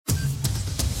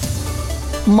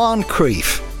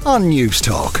Moncrief on News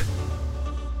Talk.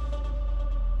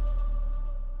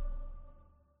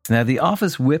 Now, the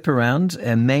office whip-around,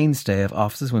 a mainstay of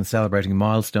offices when celebrating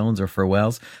milestones or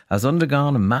farewells, has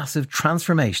undergone a massive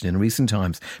transformation in recent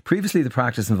times. Previously, the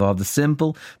practice involved the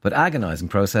simple but agonising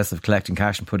process of collecting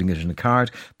cash and putting it in a card.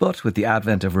 But with the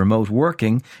advent of remote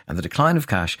working and the decline of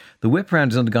cash, the whip-around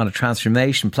has undergone a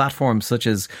transformation. Platforms such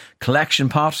as Collection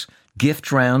Pot,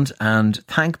 Giftround and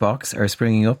Thankbox are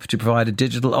springing up to provide a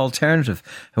digital alternative.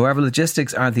 However,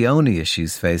 logistics aren't the only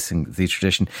issues facing the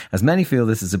tradition, as many feel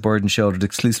this is a burden shouldered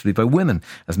exclusively by women,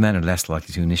 as men are less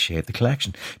likely to initiate the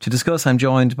collection. To discuss, I'm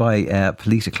joined by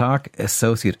Pilita Clark,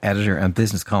 Associate Editor and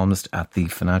Business Columnist at the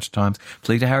Financial Times.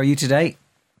 Pilita, how are you today?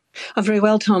 I'm very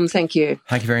well, Tom. Thank you.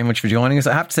 Thank you very much for joining us.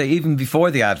 I have to say, even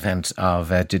before the advent of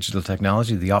digital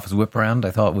technology, the office whip-around,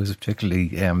 I thought was a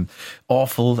particularly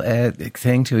awful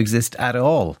thing to exist at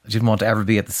all. I didn't want to ever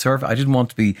be at the service. I didn't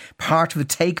want to be part of it,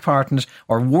 take part in it,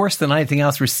 or worse than anything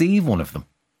else, receive one of them.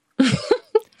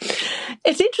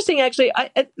 It's interesting, actually.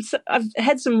 I've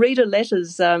had some reader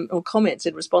letters or comments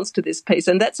in response to this piece,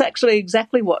 and that's actually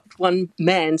exactly what one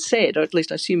man said, or at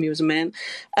least I assume he was a man,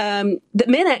 that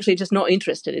men are actually just not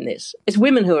interested in this. It's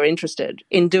women who are interested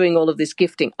in doing all of this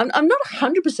gifting. I'm not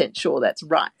 100% sure that's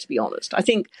right, to be honest. I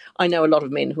think I know a lot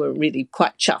of men who are really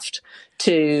quite chuffed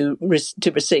to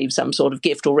receive some sort of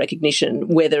gift or recognition,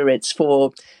 whether it's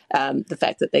for the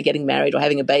fact that they're getting married or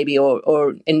having a baby,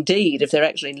 or indeed if they're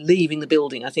actually leaving the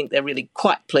building. I think they're really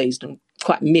quite pleased and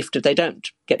quite miffed if they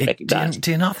don't get recognised.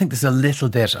 Do you not think there's a little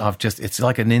bit of just, it's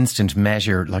like an instant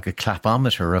measure, like a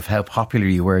clapometer of how popular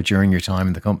you were during your time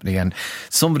in the company, and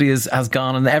somebody has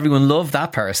gone and everyone loved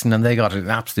that person and they got an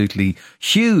absolutely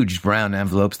huge brown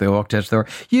envelopes, they walked out the door.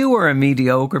 You were a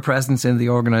mediocre presence in the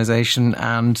organisation,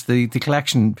 and the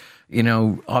collection, you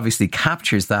know, obviously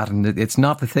captures that, and it's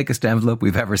not the thickest envelope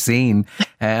we've ever seen.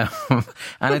 And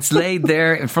it's laid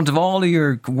there in front of all of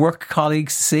your work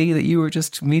colleagues to see that you were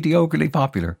just mediocrely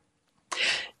popular.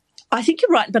 I think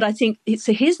you're right, but I think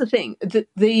so. Here's the thing: that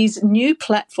these new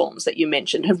platforms that you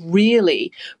mentioned have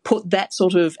really put that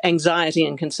sort of anxiety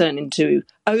and concern into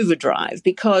overdrive,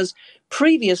 because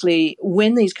previously,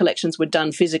 when these collections were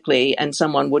done physically, and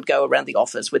someone would go around the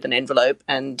office with an envelope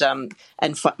and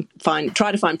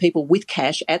try to find people with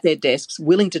cash at their desks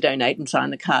willing to donate and sign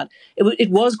the card, it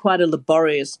was quite a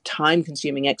laborious,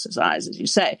 time-consuming exercise, as you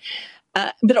say.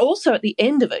 But also at the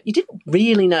end of it, you didn't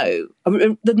really know.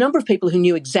 The number of people who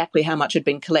knew exactly how much had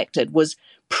been collected was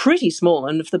pretty small.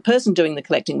 And if the person doing the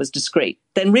collecting was discreet,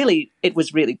 then really it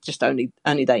was really just only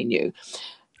they knew.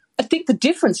 I think the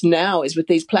difference now is with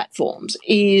these platforms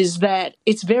is that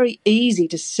it's very easy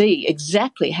to see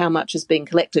exactly how much is being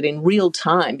collected in real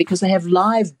time, because they have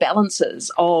live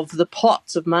balances of the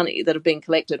pots of money that have been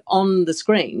collected on the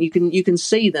screen. You can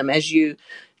see them as you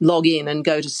log in and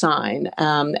go to sign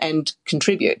and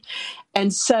contribute.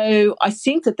 And so I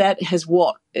think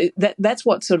that's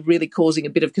what's sort of really causing a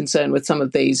bit of concern with some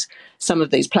of these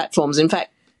platforms. In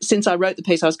fact, since I wrote the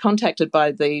piece, I was contacted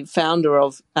by the founder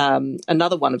of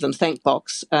another one of them,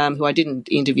 Thankbox, who I didn't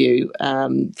interview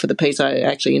for the piece. I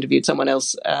actually interviewed someone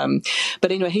else.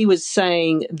 But anyway, he was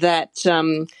saying that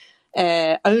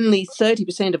only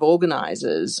 30% of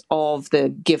organisers of the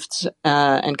gifts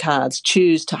and cards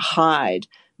choose to hide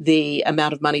the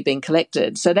amount of money being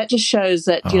collected. So that just shows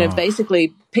that,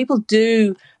 basically people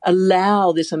do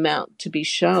allow this amount to be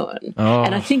shown.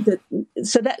 And I think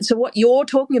so what you're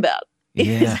talking about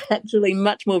is actually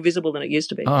much more visible than it used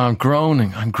to be. I'm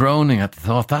groaning at the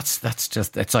thought. That's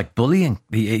just, it's like bullying.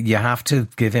 You have to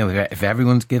give in. If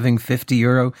everyone's giving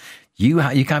 €50, you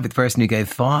can't be the person who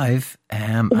gave $5.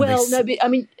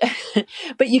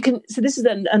 But you can. So this is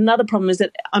another problem, is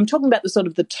that I'm talking about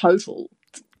the total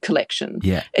collection.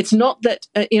 Yeah, it's not that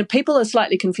people are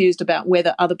slightly confused about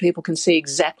whether other people can see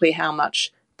exactly how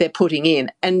much they're putting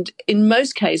in, and in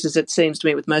most cases, it seems to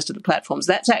me with most of the platforms,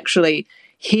 that's actually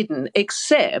hidden,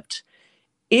 except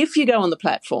if you go on the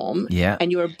platform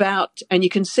and you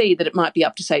can see that it might be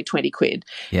up to say £20,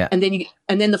 and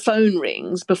then the phone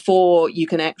rings before you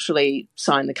can actually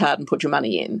sign the card and put your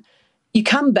money in. You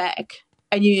come back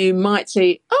and you might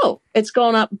see, it's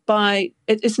gone up by,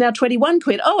 it's now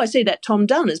 £21. Oh, I see that Tom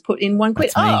Dunn has put in £1.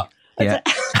 That's me. Yeah.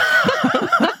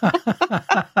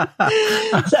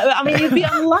 I mean, you'd be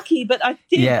unlucky, but I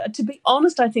think, to be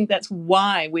honest, I think that's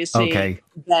why we're seeing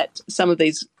that some of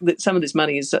this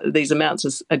money these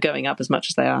amounts are going up as much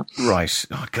as they are. Right.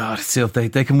 Oh God. So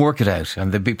they can work it out,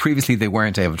 and previously they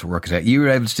weren't able to work it out. You were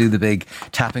able to do the big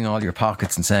tapping all your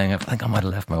pockets and saying, "I think I might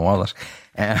have left my wallet."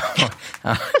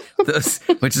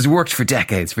 Which has worked for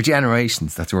decades, for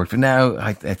generations. That's worked, but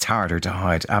now it's harder to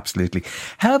hide. Absolutely.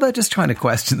 How about just trying to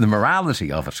question the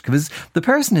morality of it? Because the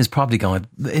person is probably going,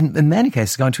 in many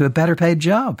cases, going to a better paid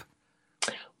job.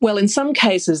 Well, in some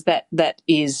cases, that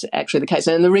is actually the case.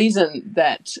 And the reason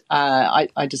that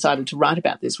I decided to write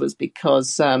about this was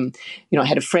because, I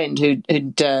had a friend who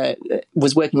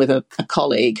was working with a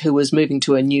colleague who was moving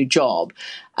to a new job,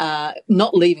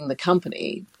 not leaving the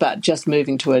company, but just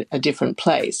moving to a different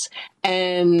place,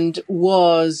 and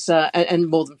was and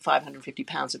more than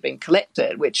 £550 had been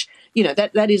collected, which,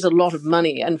 that is a lot of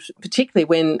money, and particularly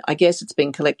when I guess it's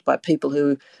being collected by people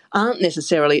who aren't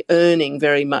necessarily earning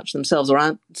very much themselves,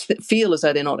 or feel as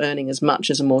though they're not earning as much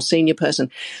as a more senior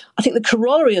person. I think the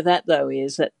corollary of that, though,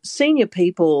 is that senior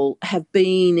people have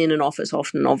been in an office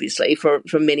often, obviously, for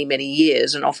many, many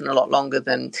years, and often a lot longer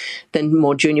than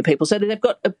more junior people, so that they've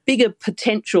got a bigger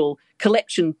potential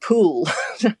collection pool.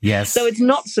 Yes. So it's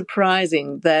not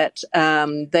surprising that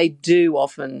they do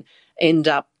often end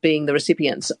up being the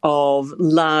recipients of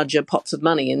larger pots of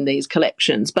money in these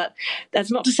collections. But that's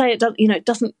not to say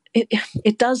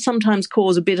it does sometimes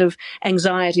cause a bit of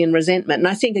anxiety and resentment. And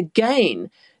I think, again,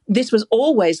 this was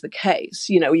always the case.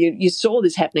 You saw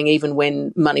this happening even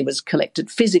when money was collected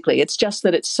physically. It's just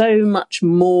that it's so much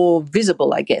more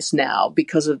visible, I guess, now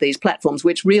because of these platforms,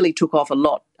 which really took off a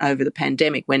lot over the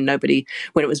pandemic when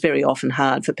it was very often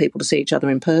hard for people to see each other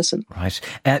in person. Right.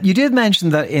 You did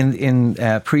mention that in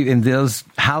those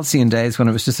halcyon days when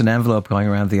it was just an envelope going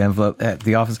around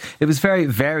the office, it was very,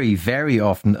 very, very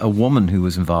often a woman who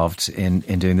was involved in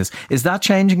doing this. Is that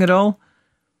changing at all?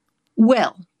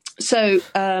 Well, so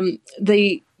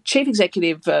the chief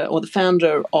executive or the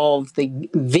founder of the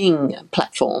Ving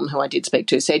platform, who I did speak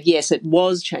to, said, yes, it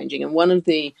was changing. And one of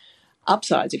the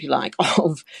upsides, if you like,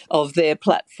 of their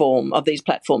platform, of these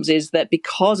platforms, is that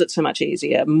because it's so much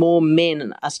easier, more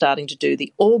men are starting to do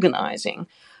the organising.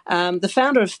 The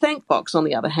founder of Thankbox, on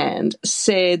the other hand,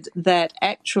 said that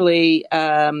actually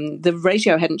the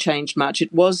ratio hadn't changed much.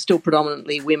 It was still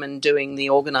predominantly women doing the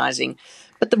organising.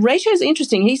 But the ratio is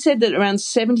interesting. He said that around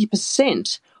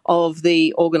 70% of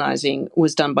the organising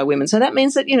was done by women. So that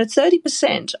means that,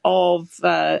 30%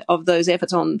 of those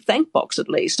efforts on Thankbox, at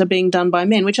least, are being done by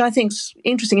men, which I think is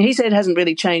interesting. He said it hasn't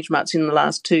really changed much in the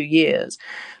last 2 years.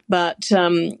 But,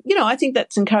 I think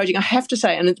that's encouraging. I have to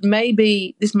say, and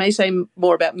this may say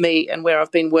more about me and where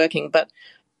I've been working, but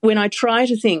when I try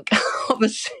to think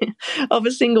of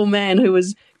a single man who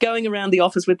was going around the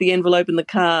office with the envelope and the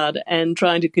card and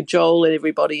trying to cajole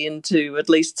everybody into at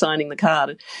least signing the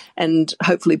card and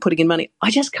hopefully putting in money, I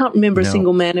just can't remember a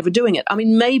single man ever doing it. I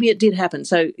mean, maybe it did happen.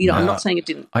 So, I'm not saying it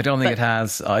didn't. I don't think it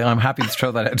has. I'm happy to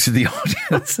throw that out to the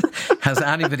audience. Has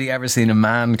anybody ever seen a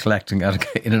man collecting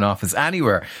in an office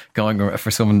anywhere going for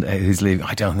someone who's leaving?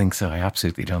 I don't think so. I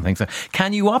absolutely don't think so.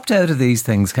 Can you opt out of these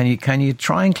things? Can you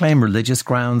try and claim religious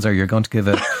grounds, or you're going to give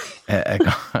a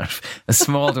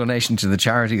small donation to the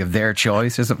charity of their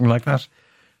choice or something like that?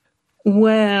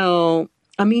 Well,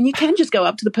 I mean, you can just go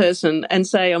up to the person and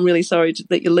say, I'm really sorry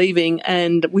that you're leaving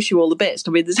and wish you all the best.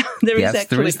 I mean, there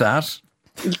is that.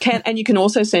 You can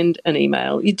also send an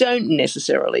email. You don't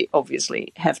necessarily,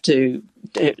 obviously, have to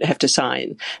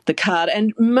sign the card.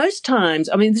 And most times,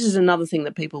 I mean, this is another thing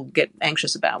that people get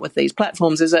anxious about with these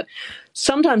platforms, is that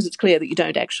sometimes it's clear that you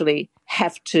don't actually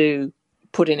have to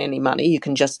put in any money. You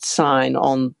can just sign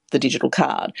on the digital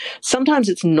card. Sometimes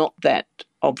it's not that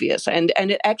obvious, and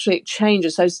it actually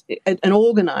changes. So an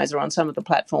organizer on some of the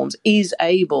platforms is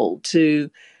able to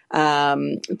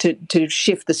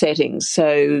shift the settings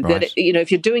so that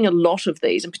if you're doing a lot of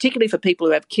these, and particularly for people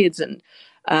who have kids, and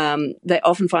they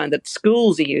often find that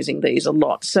schools are using these a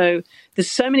lot. So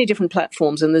there's so many different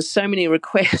platforms and there's so many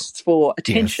requests for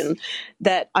attention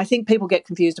that I think people get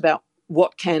confused about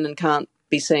what can and can't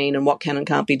be seen and what can and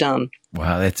can't be done.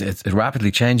 Wow, it's a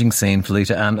rapidly changing scene,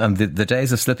 Pilita, and the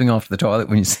days of slipping off the toilet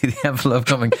when you see the envelope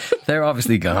coming, they're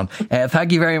obviously gone.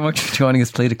 Thank you very much for joining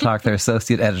us, Pilita Clark, their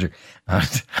Associate Editor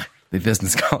at the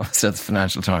Business Columnist at the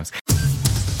Financial Times.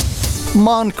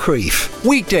 Moncrief,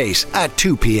 weekdays at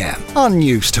 2 p.m. on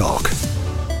News Talk.